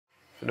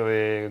Når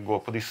vi går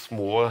på de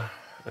små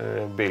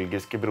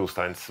belgiske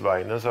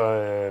brosteinsveiene, så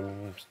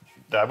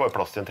det bare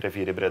plass til en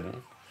 3-4 i bredden.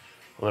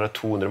 Og når det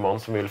 200 mann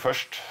som vil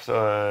først,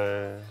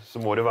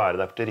 så må det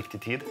være der til riktig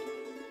tid.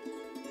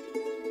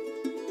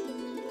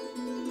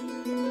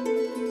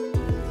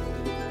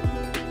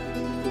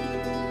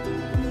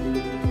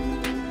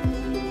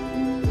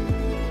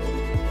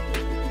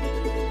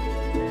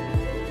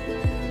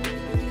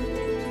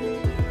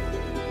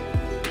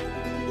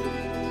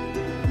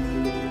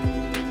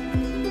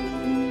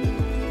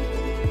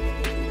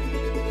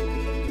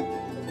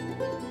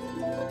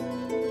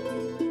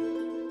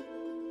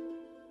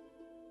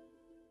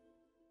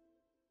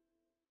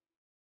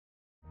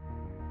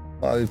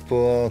 Vi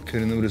på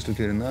Kuurne, Brussel,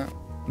 Kuurne.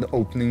 The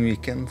opening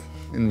weekend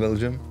in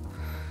Belgium.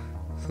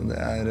 Så det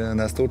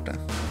er stort, det.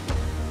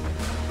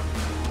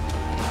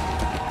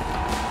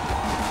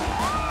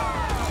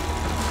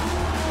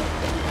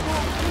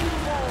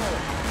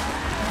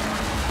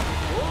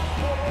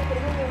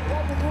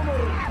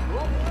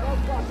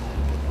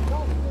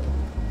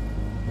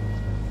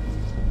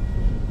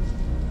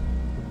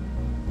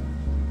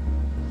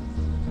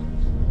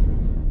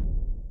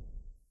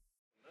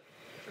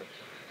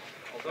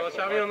 Så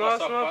kommer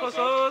Jonas som har på oss.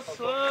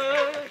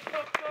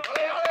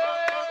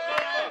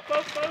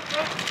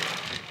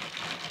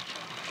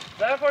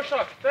 Det er for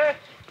sakte.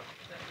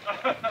 Hva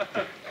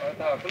er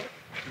det her for noe?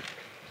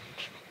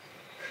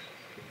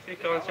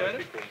 Ikke han kjøre?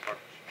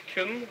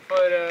 Kun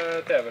for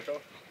TV-show.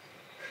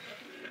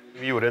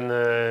 Vi gjorde en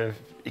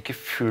ikke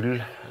full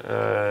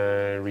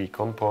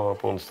recon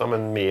på onsdag,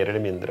 men mer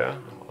eller mindre.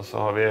 Og så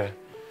har vi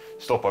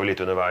stoppet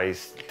litt underveis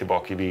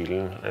tilbake i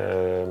bilen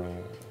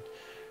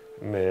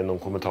med noen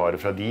kommentarer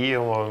fra de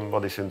om hva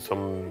de syntes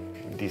om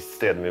de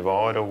stedene vi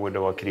var, og hvor det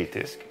var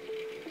kritisk.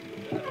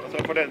 Altså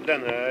for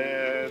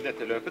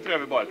dette løpet tror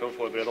jeg vi bare kan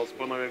forberede oss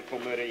på når vi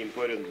kommer inn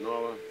på runden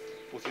og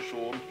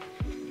posisjon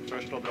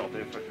først og dra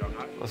til første gang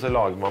her. Og så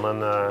lager man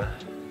en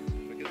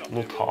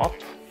notat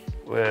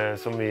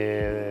som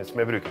jeg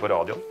bruker på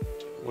radioen,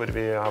 hvor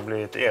vi har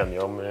blitt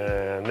enige om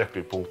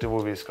nøkkelpunkter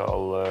hvor vi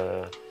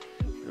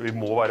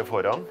må være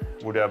foran,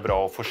 hvor det er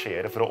bra å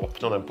forsere for å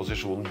oppnå den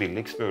posisjonen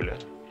billigst mulig.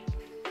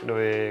 Når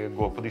vi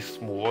går på de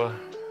små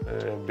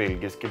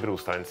belgiske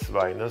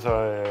brosteinsveiene, så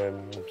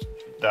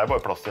det bare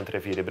plass til en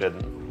 3-4 i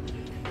bredden.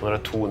 Og når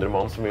det 200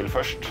 mann som vil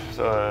først,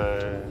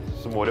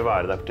 så må det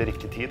være der til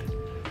riktig tid.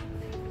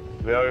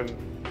 Vi har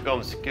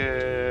ganske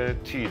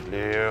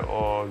tydelig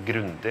og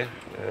grundig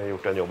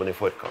gjort den jobben i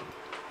forkant.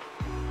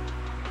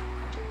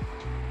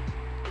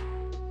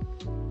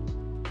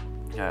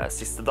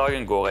 Siste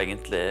dagen går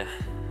egentlig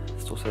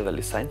stort sett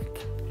veldig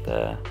sent.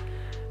 Det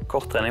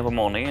kort trening på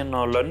morgenen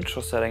og lunsj,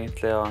 og så er det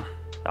egentlig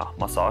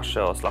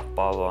massasje og slappe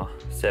av og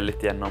se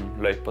litt gjennom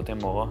løypa til i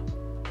morgen.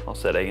 Og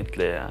så er det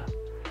egentlig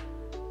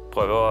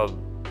prøve å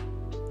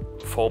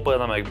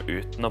forberede meg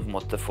uten å på en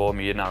måte få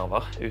mye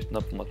nerver, uten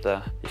å på en måte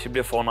ikke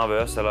bli for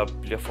nervøs eller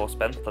bli for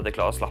spent, at jeg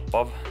klarer å slappe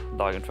av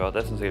dagen før.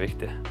 Det synes jeg er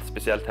viktig.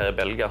 Spesielt her i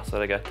Belgia så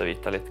er det greit å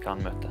vite litt hva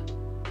han møter.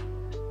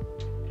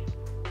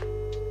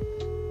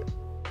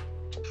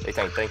 Jeg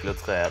tenkte egentlig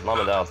å trene,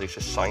 men det hadde jeg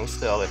ikke sjans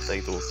til å gjøre etter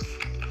jeg tok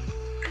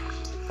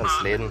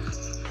penselinen.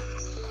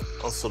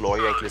 Og så lå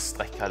jeg egentlig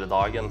strekk hele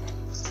dagen.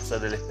 Så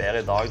er det litt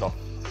bedre i dag, da.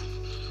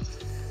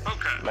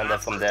 Men det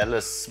er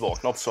fremdeles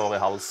våkneoppsår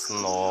i halsen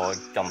og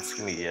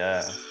ganske mye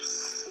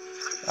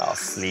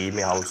slim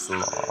i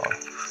halsen.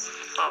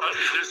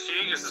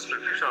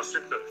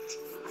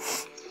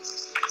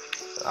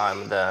 Nei,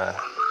 men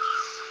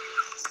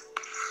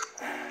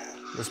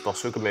det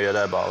spørs jo hvor mye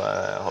det bare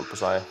holdt på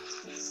å si.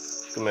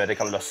 Hvor mye det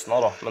kan løsne,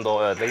 da. Men da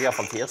ødelegger jeg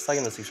iallfall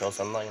tirsdagen hvis jeg kjører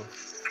søndagen.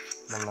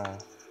 Men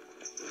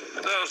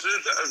det er også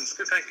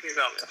ønsketenkning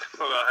der,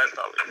 for å være helt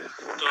ærlig.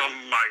 Det er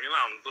mange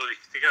andre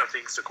viktige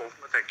ting som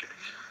kommer, tenker jeg.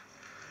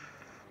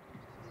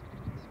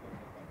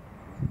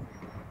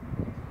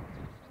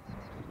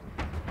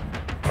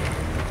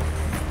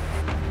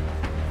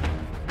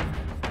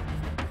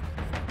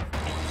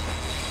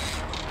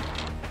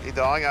 I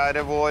dag er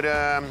det vår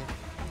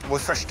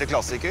første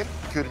klassiker,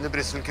 Kuurne,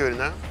 Brussel,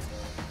 Kuurne.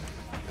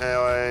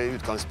 I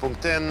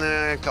utgangspunktet en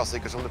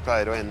klassiker som det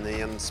pleier å ende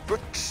i en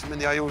spurt, men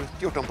de har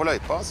gjort om på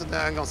løypa, så det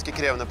er en ganske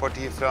krevende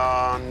parti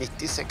fra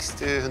 96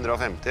 til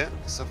 150.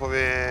 Så får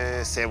vi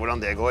se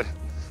hvordan det går.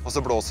 Og så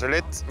blåser det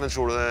litt, men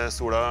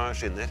sola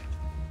skinner.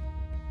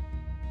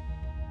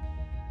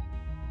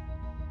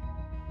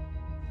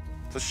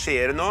 Så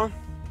skjer det nå,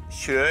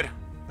 kjør.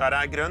 Der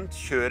er grønt,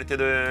 kjør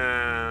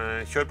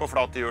på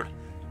flate hjul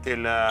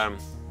til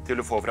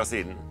du får fra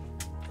siden.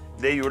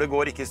 Det hjulet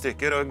går ikke i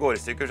stykker, og går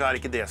i stykker så er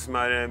det ikke det som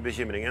er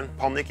bekymringen.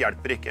 Panikk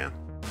hjelper ikke.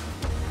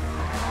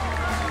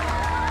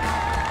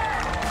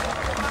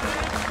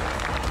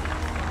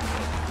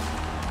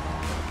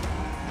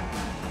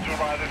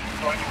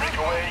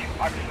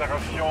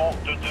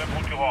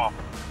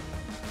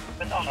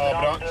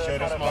 Bra,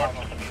 kjør smart.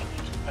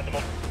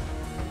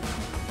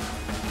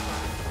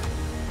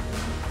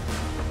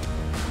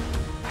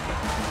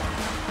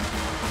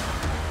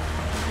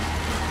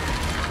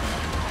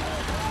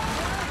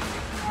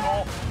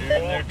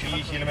 Under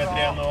 10 kilometer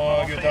igjen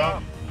nå,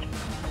 gutta.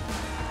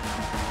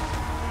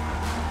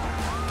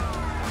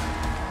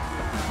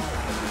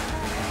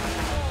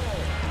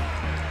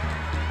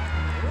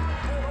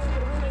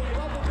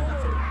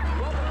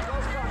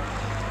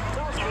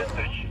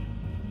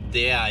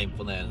 Det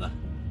imponerende.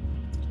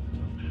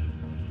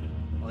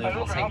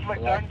 Jonas hengt på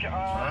der.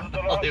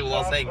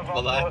 Jonas hengt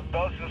på der.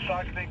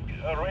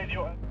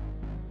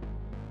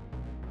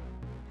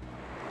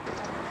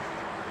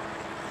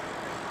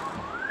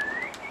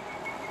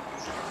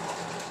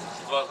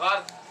 Var klar?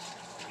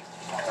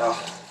 Ja.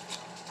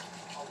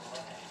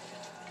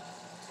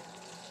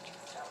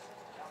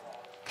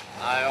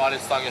 Nei, vi var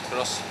litt stang ut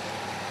for oss.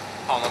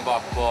 Havnet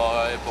bak på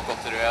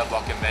Kotterøy,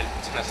 bak en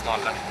velt, nesten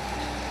alle.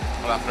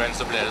 Og derfor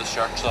så ble det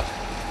kjørt, så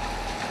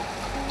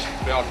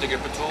vi holdt i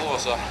gruppe 2, og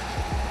så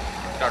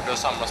klarte vi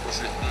å samle oss på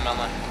slutten, men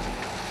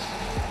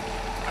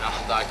ja,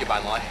 det er ikke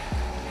beina der.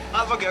 Nei,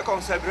 det var gøy å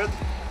komme seg i brudd.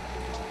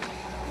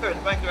 Følte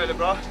meg egentlig veldig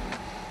bra.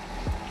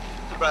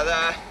 Så ble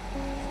det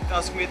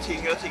ganske mye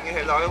tyngre og tyngre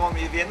hele dagen. Det var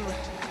mye vind.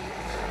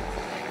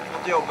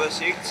 Måtte jobbe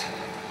sykt.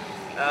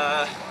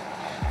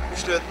 På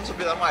slutten så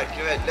ble det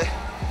merkelig veldig.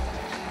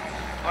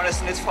 Det var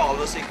nesten litt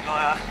farlig å sykle når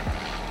jeg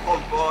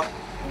holdt på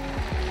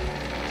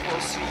å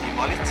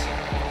svime litt.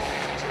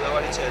 Så det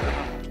var litt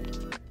kjedelig.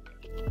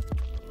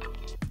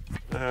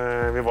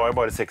 Vi var jo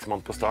bare 6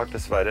 mann på start.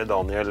 Dessverre,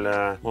 Daniel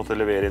måtte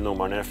levere inn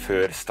numrene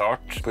før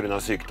start på grunn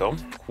av sykdom.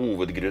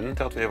 Hovedgrunnen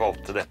til at vi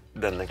valgte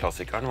denne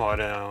klassikeren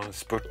var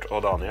Spurt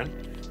og Daniel.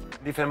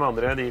 De 5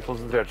 andre de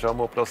konsentrerte seg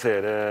om å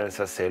plassere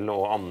seg selv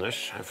og Anders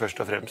først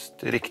og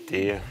fremst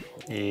riktig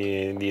i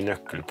de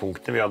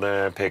nøkkelpunktene vi hadde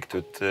pekt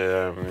ut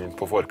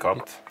på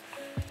forkant.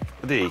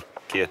 Det gikk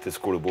etter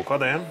skoleboka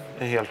det,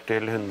 helt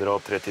til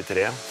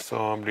 133,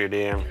 så blir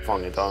de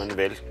fanget av en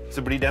velt.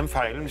 Så blir den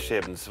feilen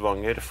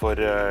skjebnesvanger for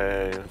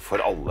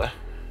alle,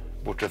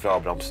 bortsett fra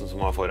Abrahamsen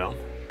som var foran.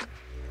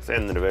 Så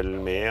ender det vel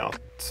med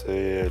at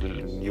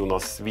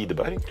Jonas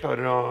Widerberg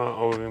klarer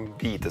å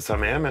bite seg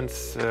med,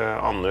 mens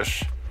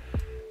Anders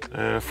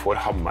får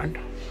hammeren.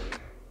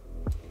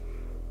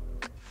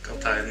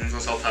 Kapteinen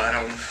som satt her,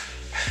 han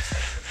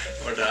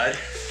var der.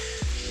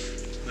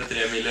 Med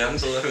 3 mil igjen,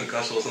 så det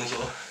funket så som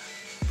så.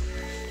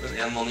 Men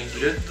en mann i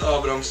brudd av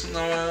Abrahamsen,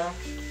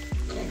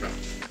 det var bra.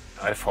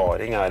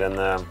 Erfaring er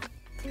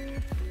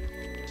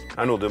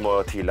noe du må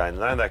tilegne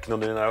deg.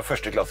 Det er jo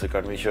første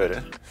klassikeren vi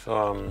kjører. Så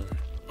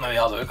Men vi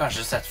hadde jo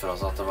kanskje sett for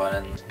oss at det var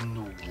en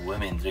noe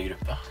mindre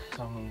gruppe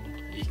som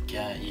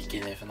gikk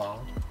inn i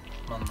finalen.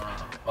 Men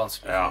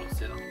vanskelig å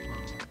si da.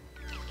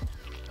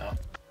 Ja.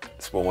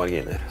 Små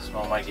marginer.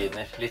 Små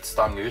marginer. Litt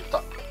stang ut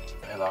da,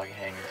 i dag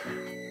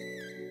egentlig.